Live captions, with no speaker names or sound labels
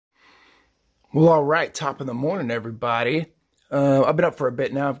Well, all right, top of the morning, everybody. I've been up for a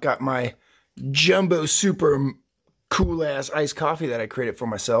bit now. I've got my jumbo super cool ass iced coffee that I created for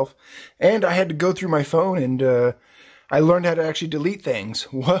myself, and I had to go through my phone and I learned how to actually delete things.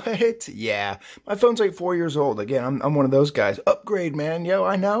 What? Yeah, my phone's like 4 years old. Again, I'm one of those guys. Upgrade, man. Yo,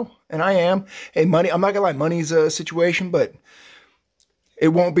 I know, and I am. Hey, money. I'm not gonna lie, money's a situation, but it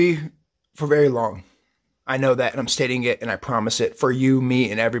won't be for very long. I know that, and I'm stating it, and I promise it for you, me,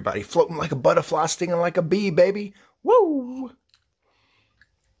 and everybody. Floating like a butterfly, stinging like a bee, baby. Woo!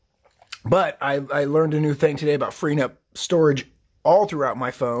 But I learned a new thing today about freeing up storage all throughout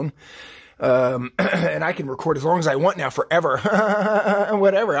my phone. And I can record as long as I want now, forever.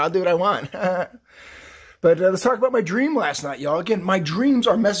 Whatever, I'll do what I want. But let's talk about my dream last night, y'all. Again, my dreams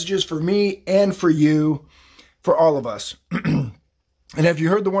are messages for me and for you, for all of us. And have you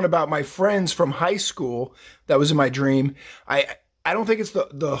heard the one about my friends from high school that was in my dream? I don't think it's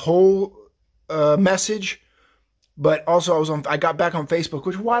the whole message, but also I got back on Facebook,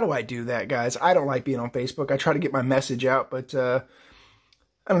 which why do I do that, guys? I don't like being on Facebook. I try to get my message out, but I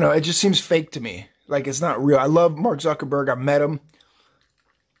don't know. It just seems fake to me. Like it's not real. I love Mark Zuckerberg. I met him.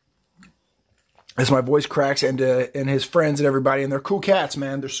 As my voice cracks, and his friends and everybody, and they're cool cats,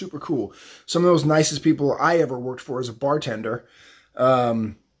 man. They're super cool. Some of those nicest people I ever worked for as a bartender. I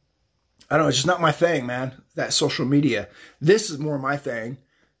don't know, it's just not my thing, man, that social media. This is more my thing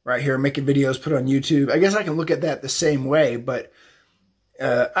right here, making videos, put on YouTube. I guess I can look at that the same way, but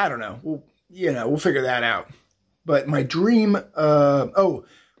I don't know. We'll figure that out. But my dream, I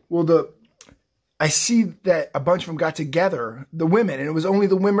see that a bunch of them got together, the women, and it was only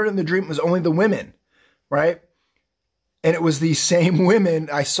the women in the dream. It was only the women, right? And it was the same women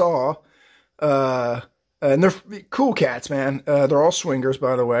I saw, and they're cool cats, man. They're all swingers,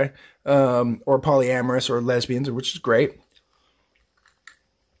 by the way, or polyamorous or lesbians, which is great.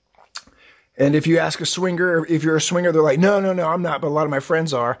 And if you ask a swinger, if you're a swinger, they're like, no, I'm not, but a lot of my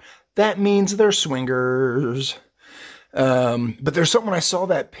friends are. That means they're swingers. But there's something when I saw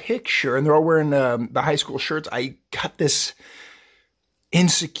that picture, and they're all wearing the high school shirts, I got this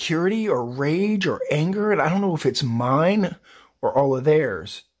insecurity or rage or anger, and I don't know if it's mine or all of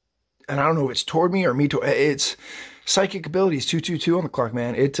theirs. And I don't know if it's toward me or me toward. It's psychic abilities, 222 on the clock,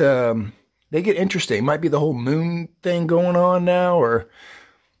 man. They get interesting. It might be the whole moon thing going on now, or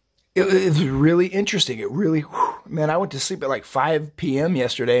it's really interesting. It really, man, I went to sleep at like 5 p.m.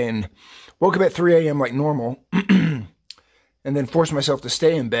 yesterday and woke up at 3 a.m. like normal. And then forced myself to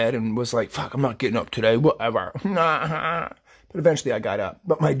stay in bed and was like, fuck, I'm not getting up today, whatever. But eventually I got up.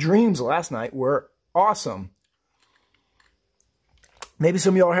 But my dreams last night were awesome. Maybe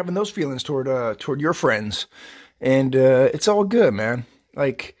some of y'all are having those feelings toward your friends. And it's all good, man.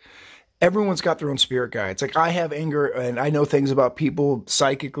 Like, everyone's got their own spirit guides. Like, I have anger, and I know things about people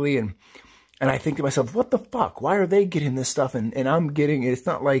psychically, and I think to myself, what the fuck? Why are they getting this stuff and I'm getting it? It's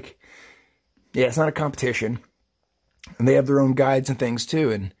not like, yeah, it's not a competition. And they have their own guides and things,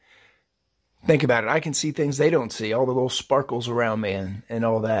 too. And think about it. I can see things they don't see, all the little sparkles around me and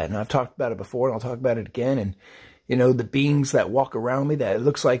all that. And I've talked about it before, and I'll talk about it again. And you know, the beings that walk around me, that it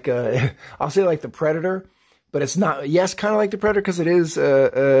looks like, I'll say like the Predator, but it's not, yes, kind of like the Predator because it is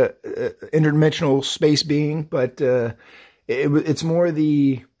interdimensional space being, but it's more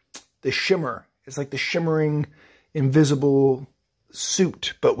the shimmer. It's like the shimmering, invisible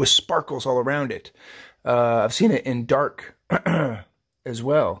suit, but with sparkles all around it. I've seen it in dark as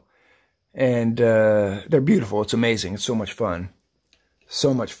well, and they're beautiful. It's amazing. It's so much fun.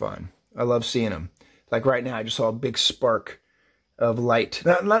 So much fun. I love seeing them. Like right now, I just saw a big spark of light.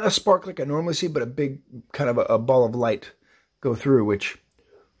 Not a spark like I normally see, but a big kind of a ball of light go through, which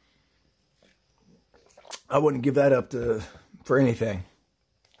I wouldn't give that up for anything.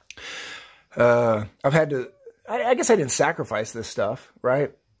 I've had to, I guess I didn't sacrifice this stuff,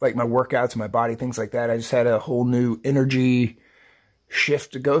 right? Like my workouts and my body, things like that. I just had a whole new energy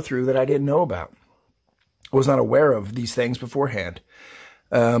shift to go through that I didn't know about. I was not aware of these things beforehand.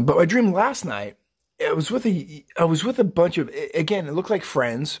 But my dream last night, I was with a bunch of, again, it looked like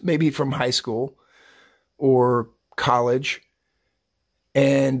friends, maybe from high school or college.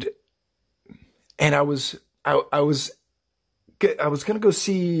 And I was going to go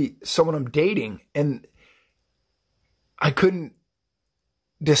see someone I'm dating, and I couldn't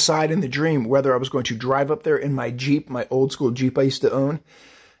decide in the dream whether I was going to drive up there in my Jeep, my old school Jeep I used to own.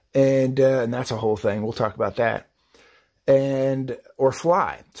 And that's a whole thing. We'll talk about that. Or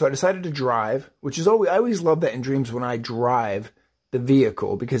fly. So I decided to drive, which is always, I always love that in dreams when I drive the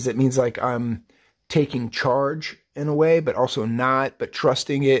vehicle, because it means like I'm taking charge in a way, but also not, but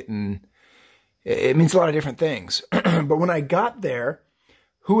trusting it. And it means a lot of different things. But when I got there,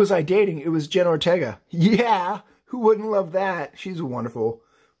 Who was I dating? It was Jen Ortega. Yeah, who wouldn't love that? She's a wonderful,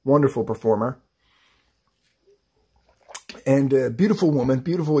 wonderful performer. And a beautiful woman,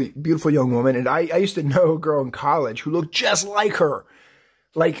 beautiful, beautiful young woman. And I used to know a girl in college who looked just like her.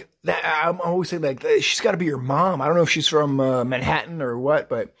 Like that, I'm always saying, like, she's got to be your mom. I don't know if she's from Manhattan or what,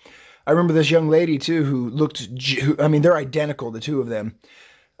 but I remember this young lady too who looked, I mean, they're identical, the two of them,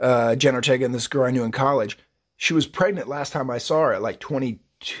 Jen Ortega and this girl I knew in college. She was pregnant last time I saw her at like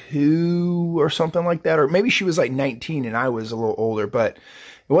 22 or something like that, or maybe she was like 19 and I was a little older, but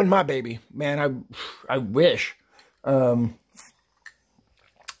it wasn't my baby, man. I wish, because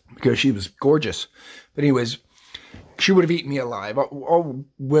she was gorgeous. But anyways, she would have eaten me alive. All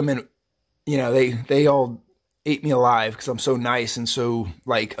women, you know, they all ate me alive because I'm so nice and so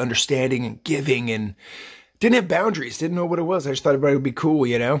like understanding and giving, and didn't have boundaries, didn't know what it was. I just thought everybody would be cool,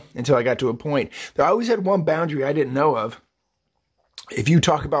 you know, until I got to a point. I always had one boundary I didn't know of. If you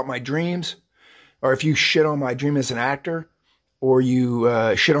talk about my dreams, or if you shit on my dream as an actor, or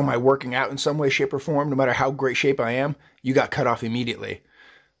you shit on my working out in some way, shape, or form, no matter how great shape I am, you got cut off immediately.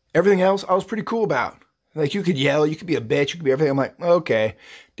 Everything else, I was pretty cool about. Like, you could yell, you could be a bitch, you could be everything. I'm like, okay.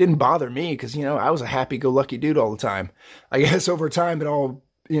 Didn't bother me because, you know, I was a happy-go-lucky dude all the time. I guess over time it all,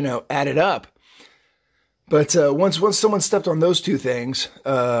 you know, added up. But once someone stepped on those two things,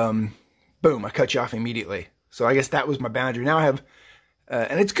 boom, I cut you off immediately. So I guess that was my boundary. Now I have,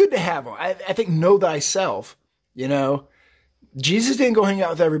 and it's good to have them. I think know thyself, you know. Jesus didn't go hang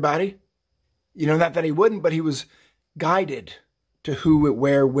out with everybody. You know, not that he wouldn't, but he was guided to who,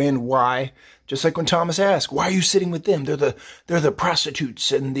 where, when, why. Just like when Thomas asked, "Why are you sitting with them? They're the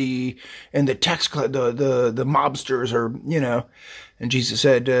prostitutes and the tax the mobsters, or you know." And Jesus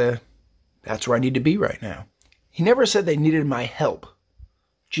said, "That's where I need to be right now." He never said they needed my help.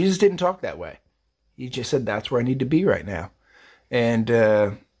 Jesus didn't talk that way. He just said, "That's where I need to be right now," and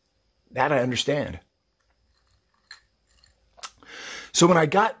that I understand. So when I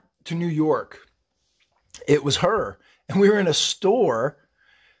got to New York, it was her. And we were in a store,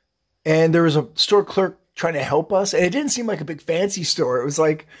 and there was a store clerk trying to help us. And it didn't seem like a big fancy store. It was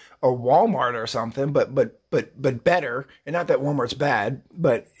like a Walmart or something, but better. And not that Walmart's bad,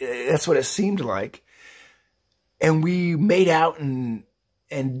 but that's what it seemed like. And we made out and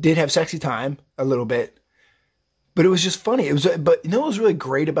did have sexy time a little bit. But it was just funny. But you know what was really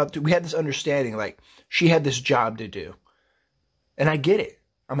great about it? We had this understanding, like, she had this job to do. And I get it.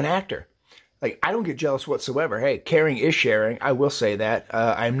 I'm an actor. Like, I don't get jealous whatsoever. Hey, caring is sharing. I will say that.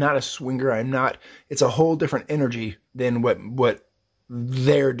 I'm not a swinger. It's a whole different energy than what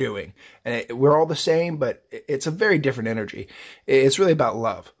they're doing. And we're all the same, but it's a very different energy. It's really about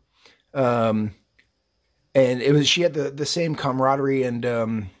love. And she had the same camaraderie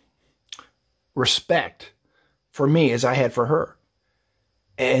and respect for me as I had for her.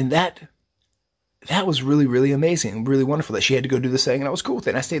 And that was really, really amazing, really wonderful that she had to go do this thing, and I was cool with it.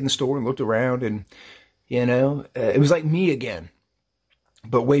 And I stayed in the store and looked around, and, you know, it was like me again,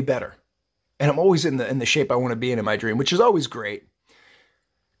 but way better. And I'm always in the shape I want to be in my dream, which is always great,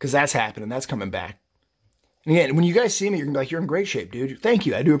 because that's happening, that's coming back. And again, when you guys see me, you're going to be like, "You're in great shape, dude." Thank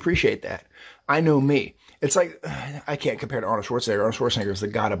you, I do appreciate that. I know me. It's like, I can't compare to Arnold Schwarzenegger. Arnold Schwarzenegger is the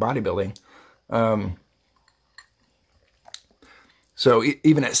god of bodybuilding. So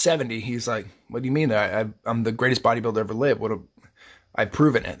even at 70, he's like, "What do you mean that I'm the greatest bodybuilder ever lived? I've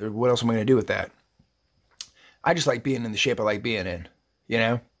proven it. What else am I going to do with that?" I just like being in the shape I like being in, you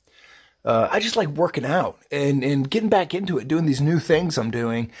know? I just like working out and getting back into it, doing these new things I'm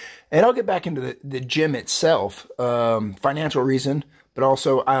doing. And I'll get back into the gym itself, financial reason, but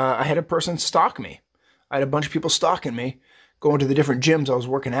also I had a person stalk me. I had a bunch of people stalking me, going to the different gyms I was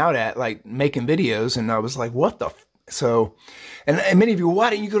working out at, like making videos, and I was like, what the So, and many of you, why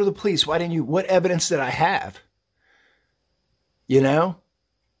didn't you go to the police? Why didn't you? What evidence did I have? You know,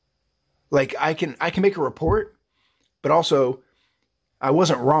 like I can make a report, but also I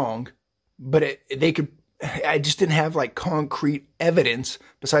wasn't wrong, but I just didn't have like concrete evidence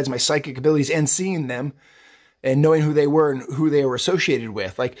besides my psychic abilities and seeing them and knowing who they were and who they were associated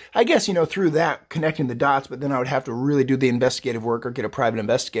with. Like, I guess, you know, through that, connecting the dots, but then I would have to really do the investigative work or get a private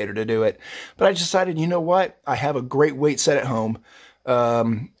investigator to do it. But I decided, you know what? I have a great weight set at home.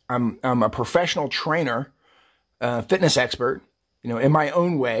 I'm a professional trainer, fitness expert, you know, in my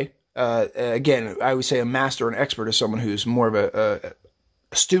own way. Again, I would say a master and expert is someone who's more of a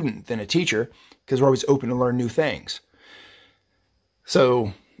student than a teacher, because we're always open to learn new things.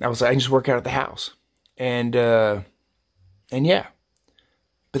 So I was like, I can just work out at the house. And yeah,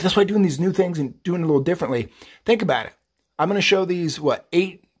 but that's why doing these new things and doing it a little differently. Think about it. I'm going to show these,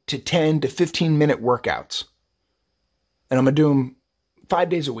 8 to 10 to 15 minute workouts, and I'm going to do them 5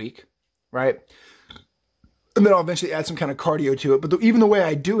 days a week, right? And then I'll eventually add some kind of cardio to it. But even the way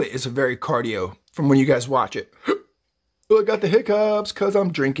I do it is a very cardio from when you guys watch it. Well, I got the hiccups because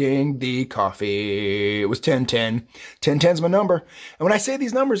I'm drinking the coffee. It was 10-10. 10-10's my number. And when I say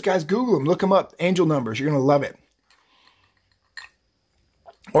these numbers, guys, Google them. Look them up. Angel numbers. You're going to love it.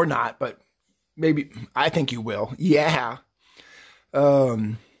 Or not, but maybe. I think you will. Yeah.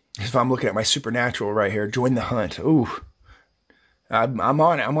 If I'm looking at my supernatural right here, join the hunt. Ooh. I'm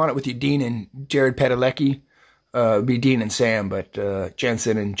on it. I'm on it with you, Dean and Jared Padalecki. It'd be Dean and Sam, but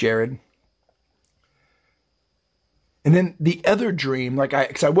Jensen and Jared. And then the other dream,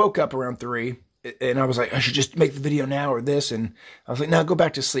 because I woke up around 3, and I was like, I should just make the video now or this. And I was like, no, go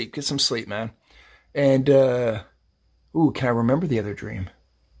back to sleep. Get some sleep, man. And, can I remember the other dream?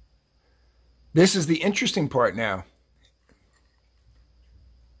 This is the interesting part now.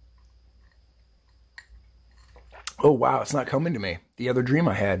 Oh, wow, it's not coming to me. The other dream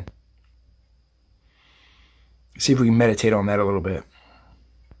I had. See if we can meditate on that a little bit.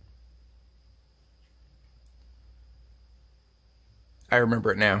 I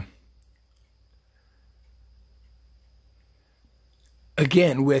remember it now.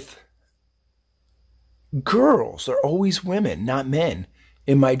 Again, with girls, they're always women, not men,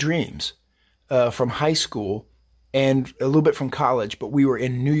 in my dreams. From high school and a little bit from college, but we were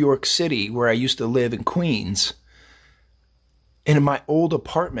in New York City where I used to live in Queens. And in my old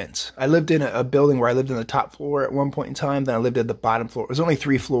apartments, I lived in a building where I lived in the top floor at one point in time. Then I lived at the bottom floor. It was only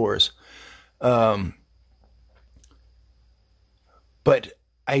 3 floors. But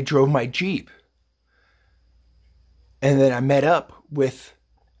I drove my Jeep. And then I met up with,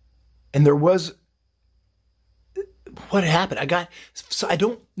 and there was, what happened? So I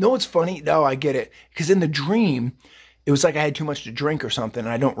don't know what's funny. No, I get it. Because in the dream, it was like I had too much to drink or something.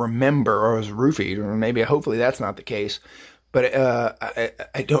 And I don't remember, or I was roofied, or maybe, hopefully that's not the case. But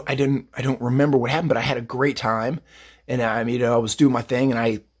I don't remember what happened, but I had a great time. And I was doing my thing, and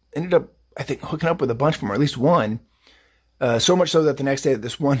I ended up, I think, hooking up with a bunch of them, or at least one. So much so that the next day,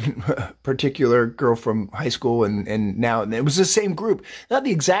 this one particular girl from high school and now, and it was the same group, not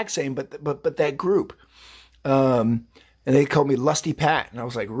the exact same, but that group. And they called me Lusty Pat, and I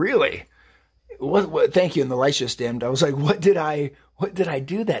was like, really? What? Thank you. And the lights just dimmed. I was like, what did I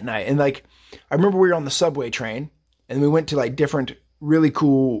do that night? And I remember we were on the subway train. And we went to different really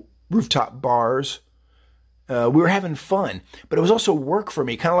cool rooftop bars. We were having fun, but it was also work for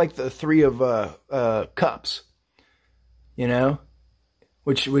me, kind of like the 3 of Cups,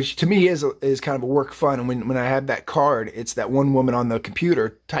 which to me is kind of a work fun. And when I have that card, it's that one woman on the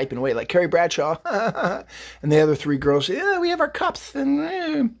computer typing away like Carrie Bradshaw, and the other 3 girls. Yeah, we have our cups,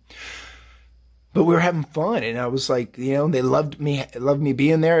 but we were having fun, and I was like, they loved me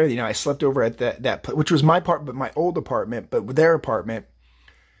being there. I slept over at that which was my part, but my old apartment, but with their apartment.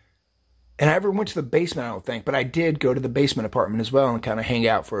 And I never went to the basement, I don't think, but I did go to the basement apartment as well and kind of hang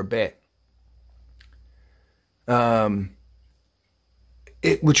out for a bit.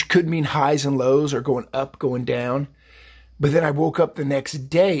 Which could mean highs and lows, or going up, going down. But then I woke up the next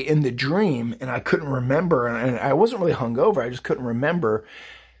day in the dream, and I couldn't remember, and I wasn't really hungover. I just couldn't remember.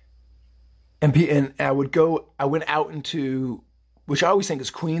 And I went out into, which I always think is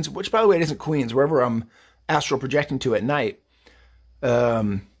Queens, which, by the way, it isn't Queens, wherever I'm astral projecting to at night.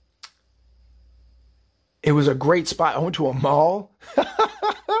 It was a great spot. I went to a mall.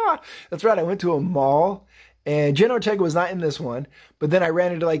 That's right. I went to a mall, and Jen Ortega was not in this one, but then I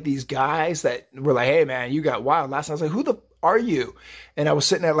ran into these guys that were like, hey man, you got wild last night. I was like, who the are you? And I was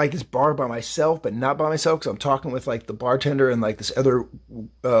sitting at this bar by myself, but not by myself, because I'm talking with the bartender and this other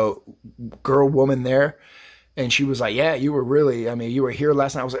woman there. And she was like, yeah, you were really, you were here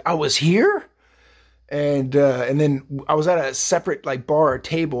last night. I was like, I was here? And then I was at a separate bar or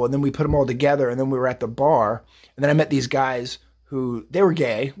table, and then we put them all together, and then we were at the bar. And then I met these guys who, they were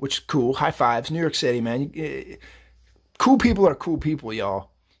gay, which is cool. High fives, New York City, man. Cool people are cool people,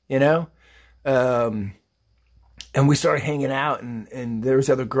 y'all. And we started hanging out, and there was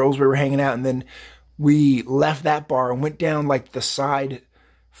other girls we were hanging out, and then we left that bar and went down the side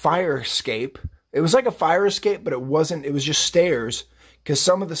fire escape. It was like a fire escape, but it wasn't. It was just stairs, because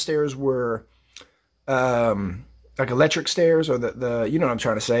some of the stairs were electric stairs, or the you know what I'm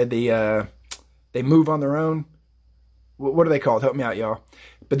trying to say. They move on their own. What are they called? Help me out, y'all.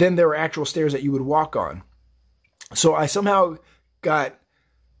 But then there were actual stairs that you would walk on. So I somehow I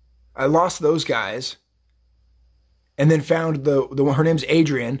lost those guys. And then found the one, her name's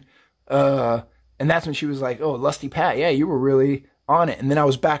Adrian, and that's when she was like, oh, Lusty Pat, yeah, you were really on it. And then I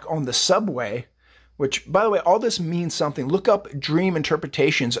was back on the subway, which, by the way, all this means something. Look up dream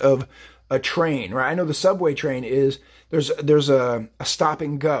interpretations of a train, right? I know the subway train is, there's a stop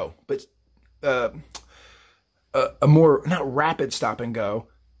and go, but a more, not rapid stop and go,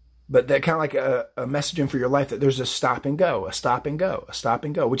 but that kind of like a messaging for your life, that there's a stop and go, a stop and go, a stop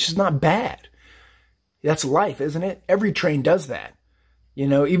and go, which is not bad. That's life, isn't it? Every train does that. You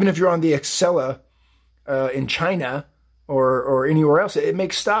know, even if you're on the Excella in China or anywhere else, it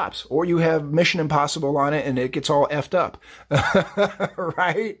makes stops. Or you have Mission Impossible on it and it gets all effed up.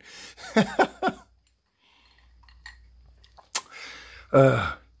 Right?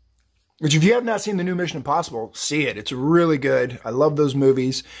 Which if you have not seen the new Mission Impossible, see it. It's really good. I love those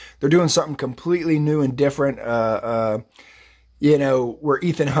movies. They're doing something completely new and different. You know, where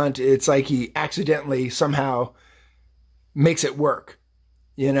Ethan Hunt, it's like he accidentally somehow makes it work.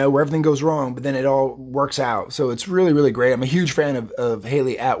 You know, where everything goes wrong, but then it all works out. So it's really, really great. I'm a huge fan of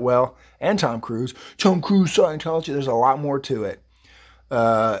Haley Atwell and Tom Cruise. Tom Cruise Scientology, there's a lot more to it.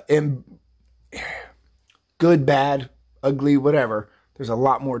 And good, bad, ugly, whatever. There's a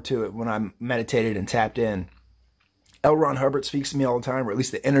lot more to it when I'm meditated and tapped in. L. Ron Hubbard speaks to me all the time, or at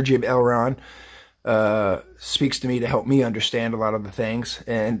least the energy of L. Ron speaks to me to help me understand a lot of the things,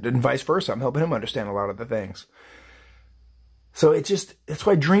 and vice versa. I'm helping him understand a lot of the things. So that's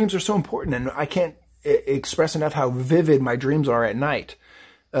why dreams are so important, and I can't express enough how vivid my dreams are at night.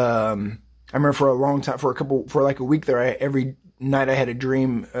 I remember for a long time, for like a week there, every night I had a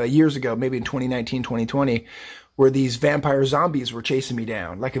dream years ago, maybe in 2019, 2020, where these vampire zombies were chasing me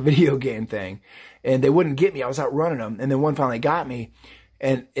down, like a video game thing. And they wouldn't get me. I was outrunning them. And then one finally got me.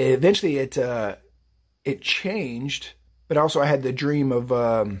 And eventually it changed. But also I had the dream of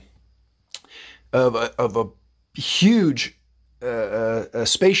a huge a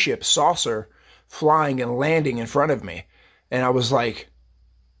spaceship saucer flying and landing in front of me. And I was like,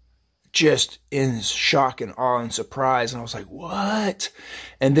 just in shock and awe and surprise. And I was like, what?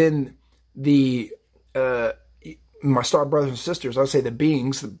 And then my star brothers and sisters, I would say the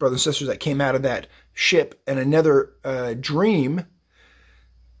beings, the brothers and sisters that came out of that ship in another dream,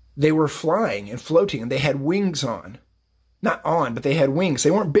 they were flying and floating, and they had wings on. Not on, but they had wings.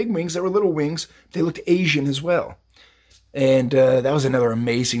 They weren't big wings. They were little wings. They looked Asian as well. And that was another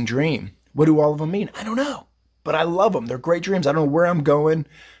amazing dream. What do all of them mean? I don't know. But I love them. They're great dreams. I don't know where I'm going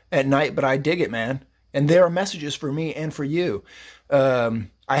at night, but I dig it, man. And there are messages for me and for you. I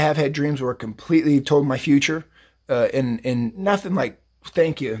have had dreams where it completely told my future. And nothing like,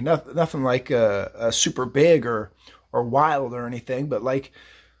 thank you, nothing like super big or wild or anything, but like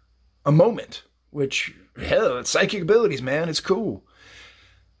a moment, which, hell, it's psychic abilities, man. It's cool.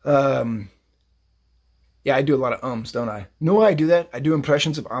 Yeah, I do a lot of ums, don't I? No, I do that. I do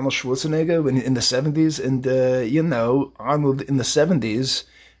impressions of Arnold Schwarzenegger in the 70s. And, you know, Arnold in the 70s,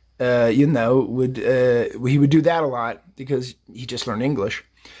 you know, he would do that a lot because he just learned English.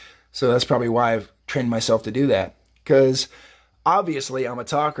 So that's probably why I've trained myself to do that. Because obviously I'm a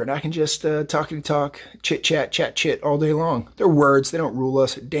talker and I can just talkity talk, chit chat, chat chit all day long. They're words. They don't rule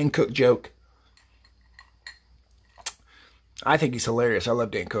us. Dan Cook joke. I think he's hilarious. I love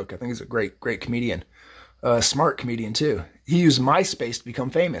Dan Cook. I think he's a great comedian. Smart comedian too. He used MySpace to become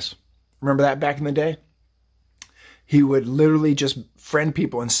famous. Remember that back in the day? He would literally just friend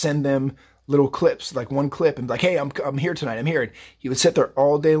people and send them little clips, like one clip, and be like, hey, I'm here tonight. I'm here. And he would sit there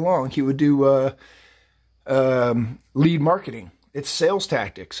all day long. He would do lead marketing. It's sales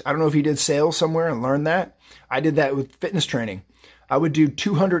tactics. I don't know if he did sales somewhere and learned that. I did that with fitness training. I would do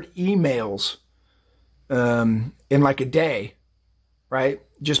 200 emails in like a day, right?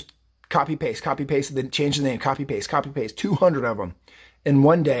 Just copy paste, and then change the name, copy paste, 200 of them in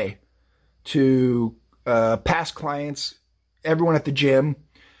one day to past clients, everyone at the gym.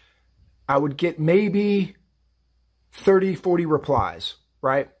 I would get maybe 30, 40 replies,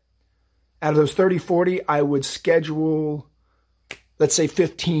 right? Out of those 30, 40, I would schedule, let's say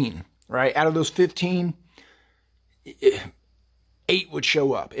 15, right? Out of those 15, 8 would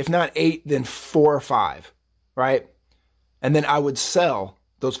show up. If not 8, then 4 or 5, right? And then I would sell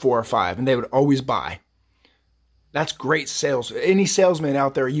those 4 or 5, and they would always buy. That's great sales. Any salesman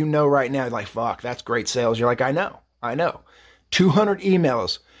out there, you know right now, like, fuck, that's great sales. You're like, I know. 200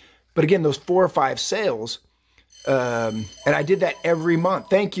 emails. But again, those 4 or 5 sales, and I did that every month.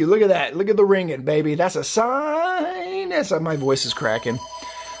 Thank you. Look at that. Look at the ringing, baby. That's a sign. That's my voice is cracking.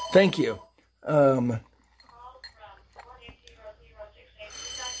 Thank you.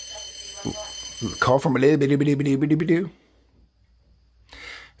 Call from a little bitty.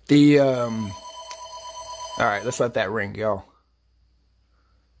 All right, let's let that ring, y'all.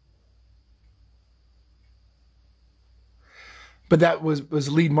 But that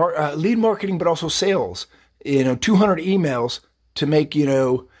was lead marketing, but also sales. 200 emails to make,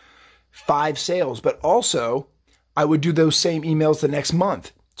 5 sales, but also I would do those same emails the next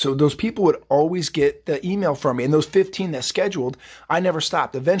month. So those people would always get the email from me. And those 15 that scheduled, I never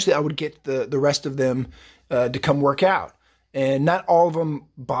stopped. Eventually, I would get the rest of them to come work out. And not all of them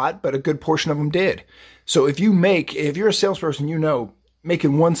bought, but a good portion of them did. So if you're a salesperson, you know,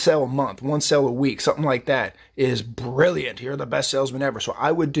 making 1 sale a month, 1 sale a week, something like that is brilliant. You're the best salesman ever. So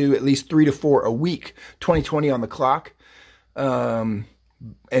I would do at least 3 to 4 a week, 2020 on the clock. And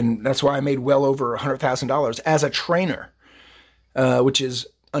that's why I made well over $100,000 as a trainer, which is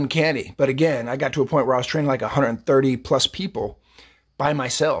uncanny. But again, I got to a point where I was training like 130 plus people by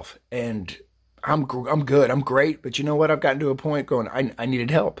myself, and I'm good. I'm great. But you know what? I've gotten to a point going, I needed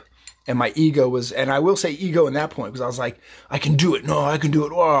help. And my ego was, and I will say ego in that point, because I was like, I can do it. No, I can do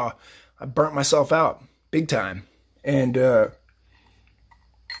it. Oh, I burnt myself out big time. And,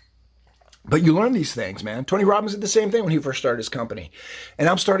 but you learn these things, man. Tony Robbins did the same thing when he first started his company. And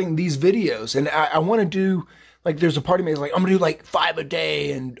I'm starting these videos, and I want to do, like, there's a part of me that's like, I'm going to do like 5 a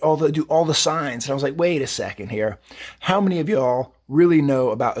day and do all the signs. And I was like, wait a second here. How many of y'all really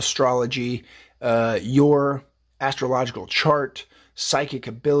know about astrology, your astrological chart, psychic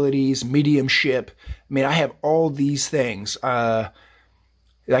abilities, mediumship? I mean, I have all these things. Wait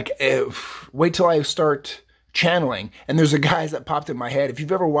till I start channeling. And there's a guys that popped in my head. If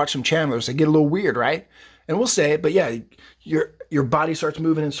you've ever watched some channelers, they get a little weird, right? And we'll say it, but yeah, your body starts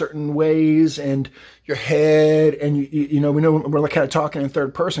moving in certain ways, and your head, and you know we're like kind of talking in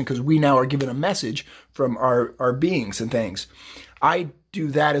third person because we now are given a message from our beings and things. I do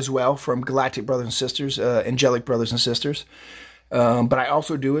that as well from galactic brothers and sisters, angelic brothers and sisters. But I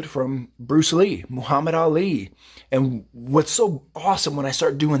also do it from Bruce Lee, Muhammad Ali. And what's so awesome when I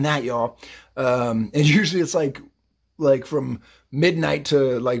start doing that, y'all, and usually it's like from midnight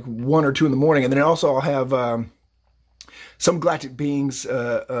to like 1 or 2 in the morning. And then also I'll have some galactic beings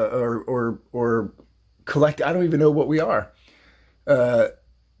or collect. I don't even know what we are.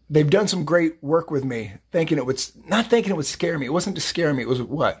 They've done some great work with me, not thinking it would scare me. It wasn't to scare me. It was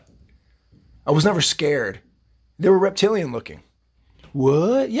what? I was never scared. They were reptilian looking.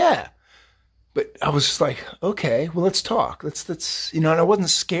 What? Yeah. But I was just like, okay, well, let's talk. Let's, and I wasn't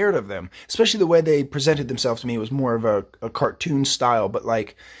scared of them, especially the way they presented themselves to me. It was more of a cartoon style, but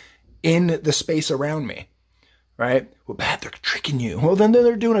like in the space around me, right? Well, Pat, they're tricking you. Well, then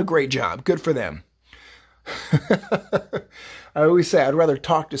they're doing a great job. Good for them. I always say I'd rather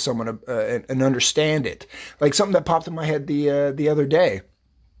talk to someone and understand it. Like something that popped in my head the other day.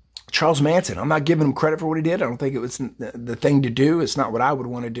 Charles Manson. I'm not giving him credit for what he did. I don't think it was the thing to do. It's not what I would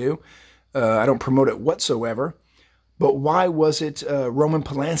want to do. I don't promote it whatsoever. But why was it Roman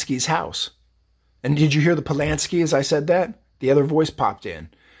Polanski's house? And did you hear the Polanski as I said that? The other voice popped in.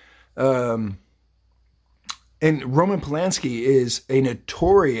 And Roman Polanski is a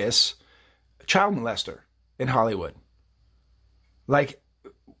notorious child molester in Hollywood. Like,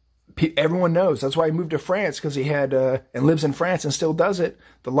 everyone knows. That's why he moved to France, because he had, and lives in France and still does it.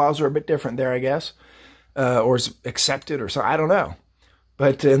 The laws are a bit different there, I guess. Or is accepted or so. I don't know.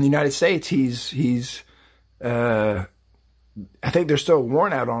 But in the United States, he's I think there's still a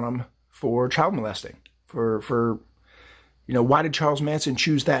warrant out on him for child molesting. For why did Charles Manson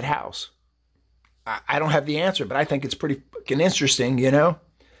choose that house? I don't have the answer, but I think it's pretty fucking interesting,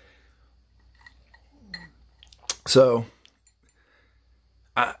 So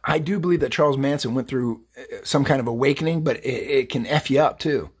I do believe that Charles Manson went through some kind of awakening, but it can F you up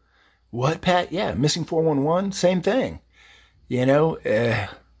too. What, Pat? Yeah, missing 411, same thing.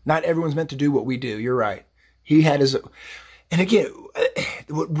 Not everyone's meant to do what we do. You're right. He had his, and again,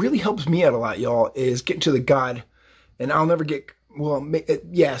 what really helps me out a lot, y'all, is getting to the God, and I'll never get,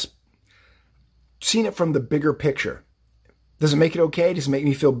 yes, seeing it from the bigger picture. Does it make it okay? Does it make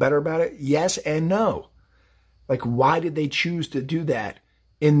me feel better about it? Yes and no. Like, why did they choose to do that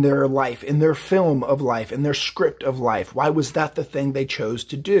in their life, in their film of life, in their script of life? Why was that the thing they chose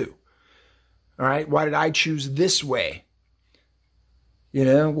to do? All right. Why did I choose this way?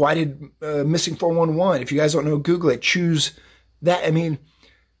 Why did Missing 411, if you guys don't know, Google it, choose that? I mean,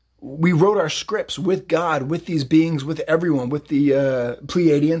 we wrote our scripts with God, with these beings, with everyone, with the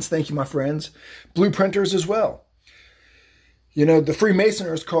Pleiadians. Thank you, my friends. Blueprinters as well. The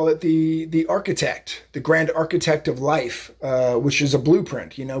Freemasoners call it the architect, the grand architect of life, which is a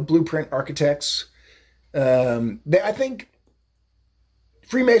blueprint, blueprint architects. I think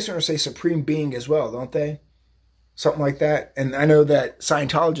Freemasoners say supreme being as well, don't they? Something like that. And I know that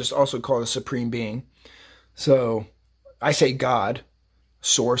Scientologists also call it a supreme being. So I say God,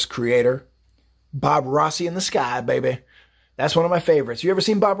 source, creator. Bob Rossi in the sky, baby. That's one of my favorites. You ever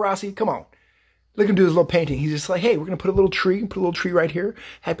seen Bob Rossi? Come on. Look at him do his little painting. He's just like, hey, we're going to put a little tree right here.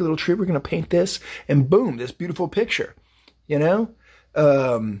 Happy little tree. We're going to paint this. And boom, this beautiful picture, you know?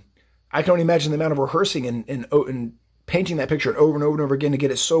 I can only imagine the amount of rehearsing and painting that picture over and over and over again to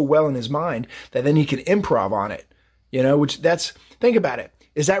get it so well in his mind that then he can improv on it, you know, think about it.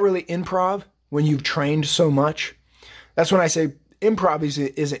 Is that really improv when you've trained so much? That's when I say improv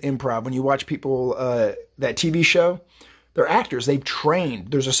isn't improv. When you watch people, that TV show, they're actors. They've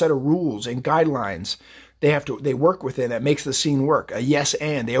trained. There's a set of rules and guidelines they work within that makes the scene work. A yes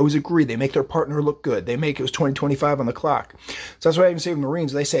and. They always agree. They make their partner look good. They make it was 2025 on the clock. So that's why I even say with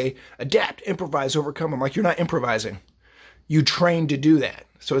Marines, they say adapt, improvise, overcome. I'm like, you're not improvising. You trained to do that.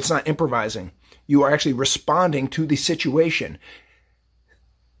 So it's not improvising. You are actually responding to the situation.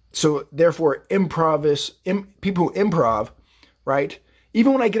 So therefore, people who improv, right?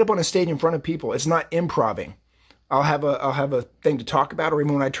 Even when I get up on a stage in front of people, it's not improving. I'll have a thing to talk about, or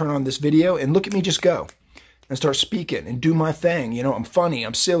even when I turn on this video and look at me just go and start speaking and do my thing. You know, I'm funny,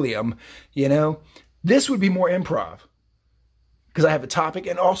 I'm silly, you know, this would be more improv because I have a topic.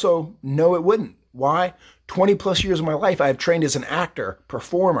 And also, no, it wouldn't. Why? 20 plus years of my life, I have trained as an actor,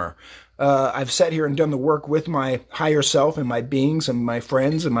 performer. I've sat here and done the work with my higher self and my beings and my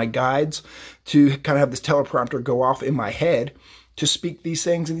friends and my guides to kind of have this teleprompter go off in my head to speak these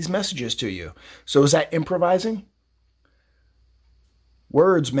things and these messages to you. So is that improvising?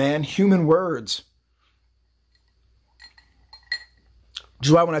 Words, man, human words. Which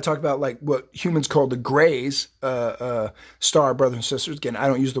is why when I talk about like what humans call the grays, star brothers and sisters, again, I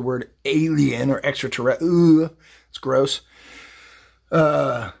don't use the word alien or extraterrestrial. It's gross.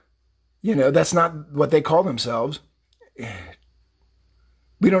 You know, that's not what they call themselves.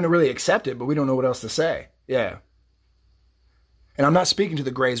 We don't really accept it, but we don't know what else to say. Yeah. And I'm not speaking to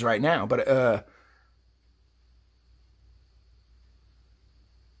the grays right now, but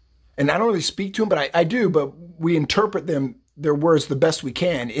and I don't really speak to them, but I do, but we interpret their words the best we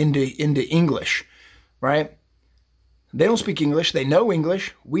can into English, right? They don't speak English. They know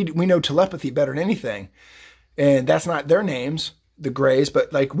English. We know telepathy better than anything. And that's not their names, the grays,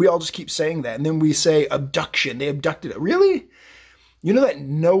 but like we all just keep saying that. And then we say abduction. They abducted it. Really? You know that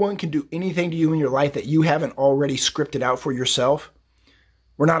no one can do anything to you in your life that you haven't already scripted out for yourself?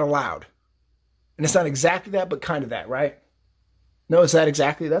 We're not allowed. And it's not exactly that, but kind of that, right? No, it's that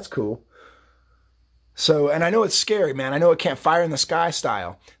exactly. That's cool. So, and I know it's scary, man. I know it can't fire in the sky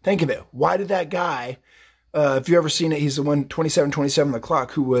style. Think of it. Why did that guy, if you ever seen it, he's the one 2727 on the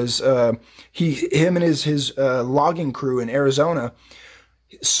clock who was, him and his logging crew in Arizona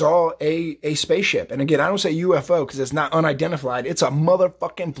saw a spaceship. And again, I don't say UFO because it's not unidentified. It's a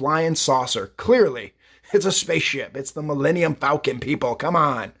motherfucking flying saucer. Clearly, it's a spaceship. It's the Millennium Falcon, people. Come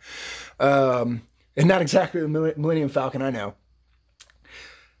on. And not exactly the Millennium Falcon, I know.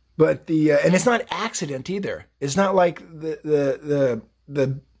 But and it's not accident either. It's not like the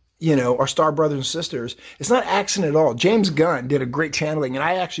you know, our star brothers and sisters. It's not accident at all. James Gunn did a great channeling, and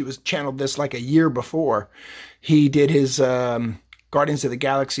I actually was channeled this like a year before he did his Guardians of the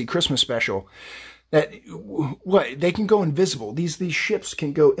Galaxy Christmas special. That what they can go invisible. These ships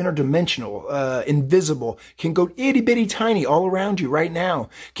can go interdimensional, invisible. Can go itty bitty tiny all around you right now.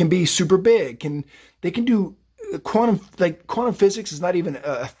 Can be super big. They can do. Quantum physics is not even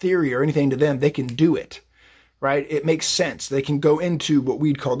a theory or anything to them. They can do it, right? It makes sense. They can go into what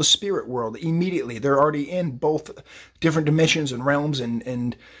we'd call the spirit world immediately. They're already in both different dimensions and realms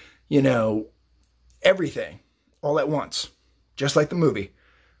and you know, everything all at once, just like the movie.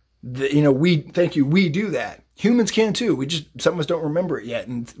 You know, we do that. Humans can too. Some of us don't remember it yet.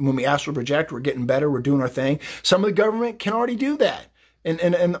 And when we astral project, we're getting better. We're doing our thing. Some of the government can already do that.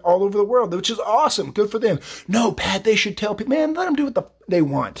 And all over the world, which is awesome. Good for them. No, Pat, they should tell people, man, let them do what they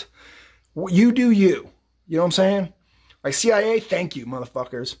want. You do you. You know what I'm saying? Like CIA, thank you,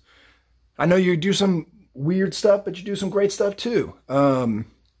 motherfuckers. I know you do some weird stuff, but you do some great stuff too. Who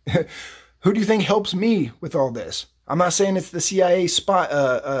do you think helps me with all this? I'm not saying it's the CIA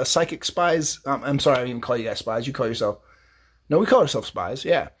spy, psychic spies. I'm sorry, I didn't even call you guys spies. You call yourself. No, we call ourselves spies,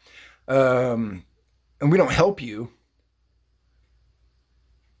 yeah. And we don't help you.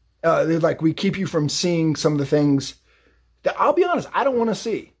 Like we keep you from seeing some of the things that I'll be honest, I don't want to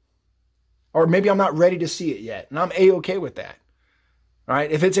see. Or maybe I'm not ready to see it yet. And I'm A-okay with that. All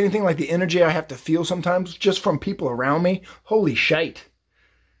right. If it's anything like the energy I have to feel sometimes just from people around me, holy shite.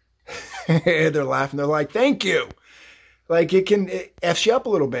 They're laughing. They're like, thank you. Like it F's you up a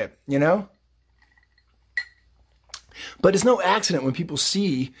little bit, you know? But it's no accident when people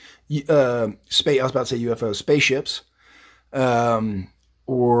see, I was about to say UFOs, spaceships,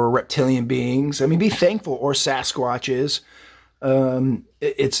 or reptilian beings. I mean, be thankful, or Sasquatches.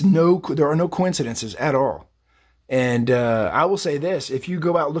 there are no coincidences at all. And I will say this: if you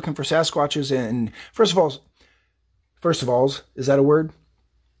go out looking for Sasquatches, and first of all, is that a word?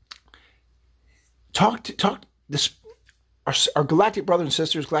 Talk this. Our galactic brothers and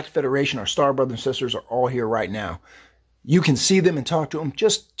sisters, Galactic Federation, our star brothers and sisters are all here right now. You can see them and talk to them.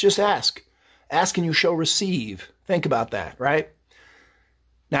 Just ask. Ask and you shall receive. Think about that, right?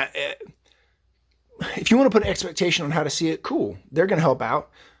 Now, if you want to put an expectation on how to see it, cool. They're going to help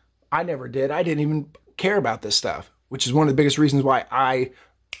out. I never did. I didn't even care about this stuff, which is one of the biggest reasons why I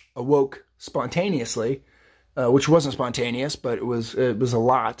awoke spontaneously, which wasn't spontaneous, but it was a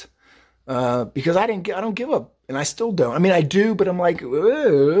lot, because I don't give up, and I still don't. I mean, I do, but I'm like,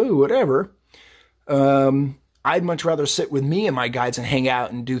 whatever. I'd much rather sit with me and my guides and hang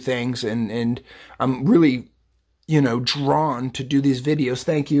out and do things, and I'm really, drawn to do these videos.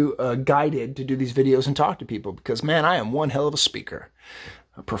 Thank you, guided to do these videos and talk to people, because man, I am one hell of a speaker,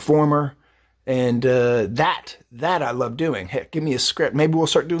 a performer. And that I love doing. Heck, give me a script. Maybe we'll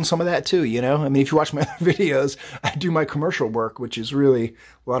start doing some of that too, I mean, if you watch my other videos, I do my commercial work, which is really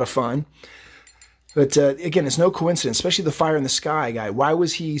a lot of fun. But again, it's no coincidence, especially the Fire in the Sky guy. Why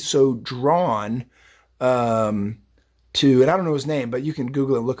was he so drawn to, and I don't know his name, but you can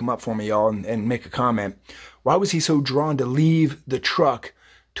Google and look him up for me, y'all, and make a comment. Why was he so drawn to leave the truck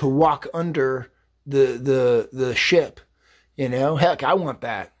to walk under the ship? Heck, I want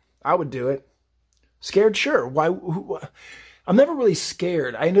that. I would do it. Scared? Sure. Why? I'm never really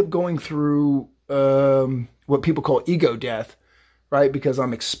scared. I end up going through what people call ego death, right? Because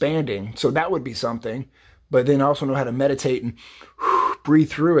I'm expanding. So that would be something. But then I also know how to meditate and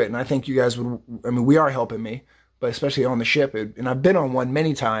breathe through it. And I think you guys would, we are helping me, but especially on the ship. And I've been on one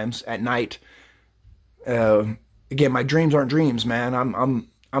many times at night. Again, my dreams aren't dreams, man. I'm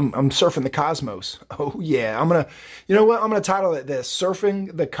surfing the cosmos. Oh yeah. You know what? I'm going to title it this: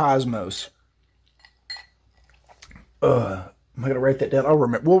 Surfing the Cosmos. Am I going to write that down?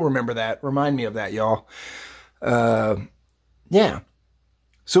 We'll remember that. Remind me of that, y'all. Yeah.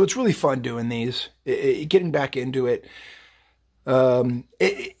 So it's really fun doing these, getting back into it. There's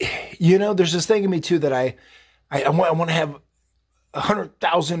this thing in me too that I want to have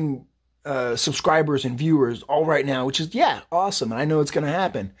 100,000 subscribers and viewers all right now, which is, awesome. And I know it's going to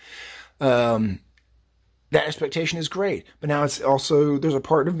happen. That expectation is great. But now it's also, there's a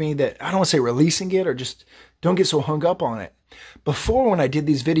part of me that I don't want to say releasing it, or just don't get so hung up on it. Before, when I did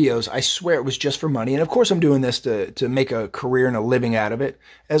these videos, I swear it was just for money. And of course I'm doing this to make a career and a living out of it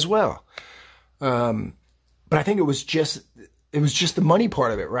as well. But I think it was just the money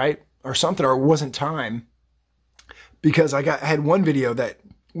part of it, right? Or something, or it wasn't time, because I had one video that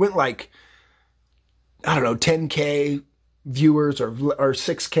went like, I don't know, 10K viewers or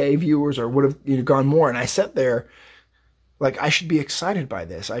 6K viewers, or would have gone more. And I sat there like, I should be excited by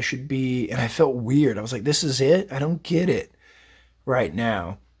this. I should be, and I felt weird. I was like, this is it? I don't get it right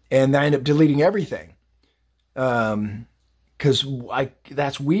now. And I ended up deleting everything. Because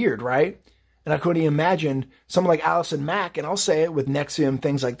that's weird, right? And I couldn't imagine someone like Allison Mack, and I'll say it, with Nexium,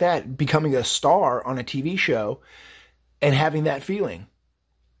 things like that, becoming a star on a TV show and having that feeling.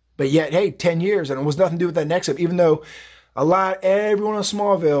 But yet, hey, 10 years, and it was nothing to do with that Nexium, even though everyone in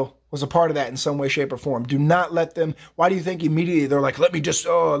Smallville was a part of that in some way, shape, or form. Do not let them. Why do you think immediately they're like, let me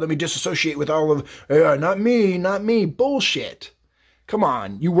disassociate with all of, not me, bullshit. Come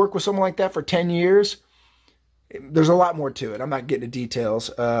on, you work with someone like that for 10 years. There's a lot more to it. I'm not getting into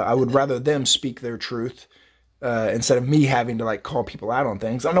details. I would rather them speak their truth instead of me having to call people out on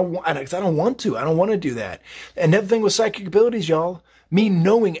things. I don't want to. I don't want to do that. Another thing with psychic abilities, y'all, me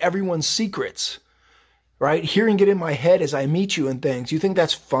knowing everyone's secrets, right? Hearing it in my head as I meet you and things. You think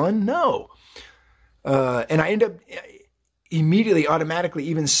that's fun? No. And I end up immediately, automatically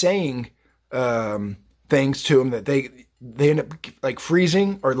even saying things to them that they end up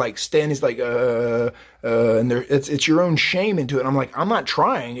freezing or standing and it's your own shame into it. And I'm like, I'm not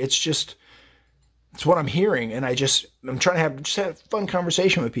trying. It's what I'm hearing. And I'm trying to have a fun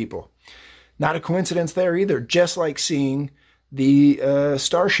conversation with people. Not a coincidence there either. Just like seeing the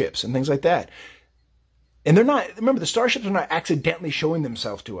starships and things like that. And they're not, remember, the starships are not accidentally showing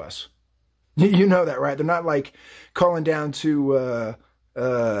themselves to us. You know that, right? They're not calling down to,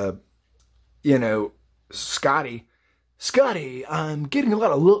 Scotty, I'm getting a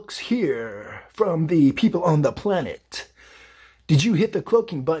lot of looks here from the people on the planet. Did you hit the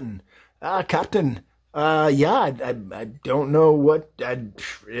cloaking button? Captain, yeah, I don't know what,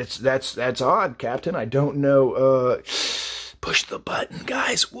 that's odd, Captain. I don't know, push the button,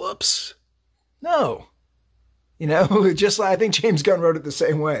 guys, whoops. No. Just like, I think James Gunn wrote it the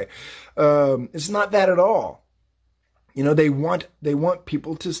same way. It's not that at all. You know, they want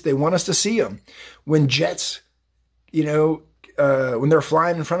people to, they want us to see them. When jets, you know, when they're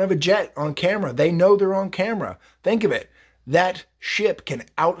flying in front of a jet on camera, they know they're on camera. Think of it. That ship can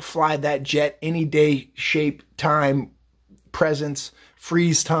outfly that jet any day, shape, time, presence,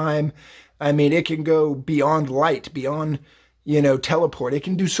 freeze time. I mean, it can go beyond light, beyond, you know, teleport. It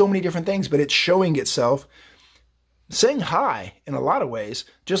can do so many different things, but it's showing itself, saying hi in a lot of ways,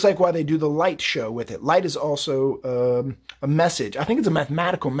 just like why they do the light show with it. Light is also a message. I think it's a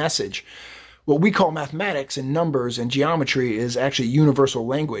mathematical message. What we call mathematics and numbers and geometry is actually universal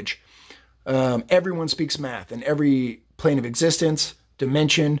language. Everyone speaks math in every plane of existence,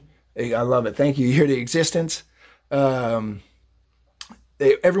 dimension. I love it. Thank you. You hear the existence. Everyone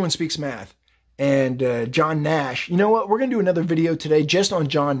speaks math. And John Nash, you know what? We're going to do another video today just on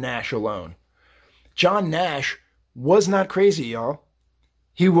John Nash alone. John Nash was not crazy, y'all.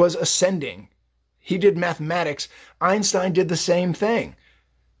 He was ascending. He did mathematics. Einstein did the same thing.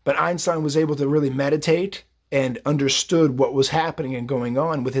 But Einstein was able to really meditate and understood what was happening and going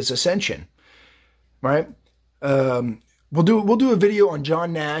on with his ascension. Right? We'll do a video on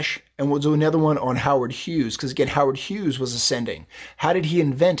John Nash, and we'll do another one on Howard Hughes, because again, Howard Hughes was ascending. How did he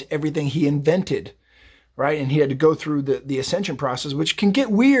invent everything he invented? Right? And he had to go through the ascension process, which can get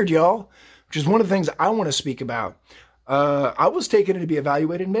weird, y'all, which is one of the things I want to speak about. I was taken to be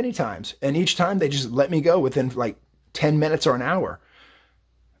evaluated many times, and each time they just let me go within like 10 minutes or an hour.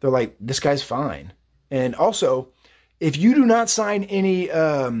 They're like, this guy's fine. And also, if you do not sign any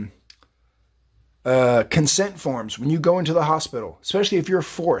consent forms when you go into the hospital, especially if you're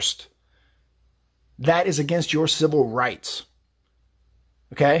forced, that is against your civil rights.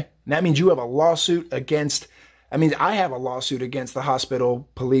 Okay? And that means you have a lawsuit against, I have a lawsuit against the hospital,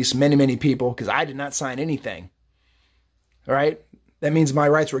 police, many people, because I did not sign anything. All right? That means my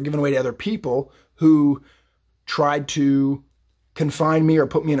rights were given away to other people who tried to confine me or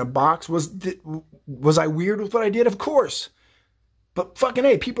put me in a box. Was I weird with what I did? Of course. But fucking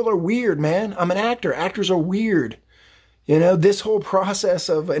hey, people are weird, man. I'm an actor. Actors are weird. You know, this whole process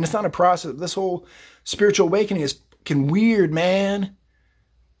of, and it's not a process, this whole spiritual awakening is fucking weird, man.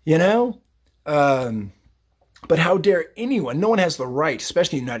 You know? But how dare anyone, no one has the right,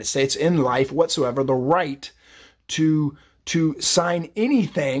 especially in the United States, in life whatsoever, the right to sign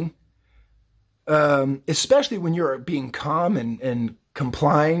anything, especially when you're being calm and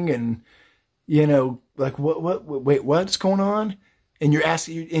complying and, you know, like, wait, what's going on? And you're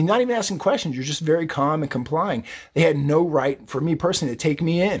asking, and not even asking questions. You're just very calm and complying. They had no right for me personally to take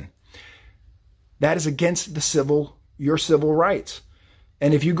me in. That is against your civil rights.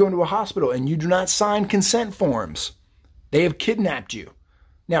 And if you go into a hospital and you do not sign consent forms, they have kidnapped you.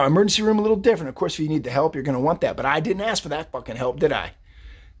 Now, emergency room a little different. Of course, if you need the help, you're going to want that. But I didn't ask for that fucking help, did I?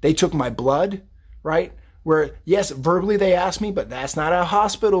 They took my blood, right? Where, yes, verbally they asked me, but that's not how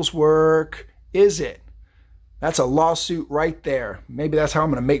hospitals work, is it? That's a lawsuit right there. Maybe that's how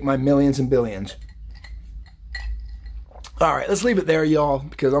I'm going to make my millions and billions. All right, let's leave it there, y'all,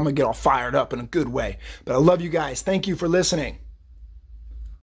 because I'm going to get all fired up in a good way. But I love you guys. Thank you for listening.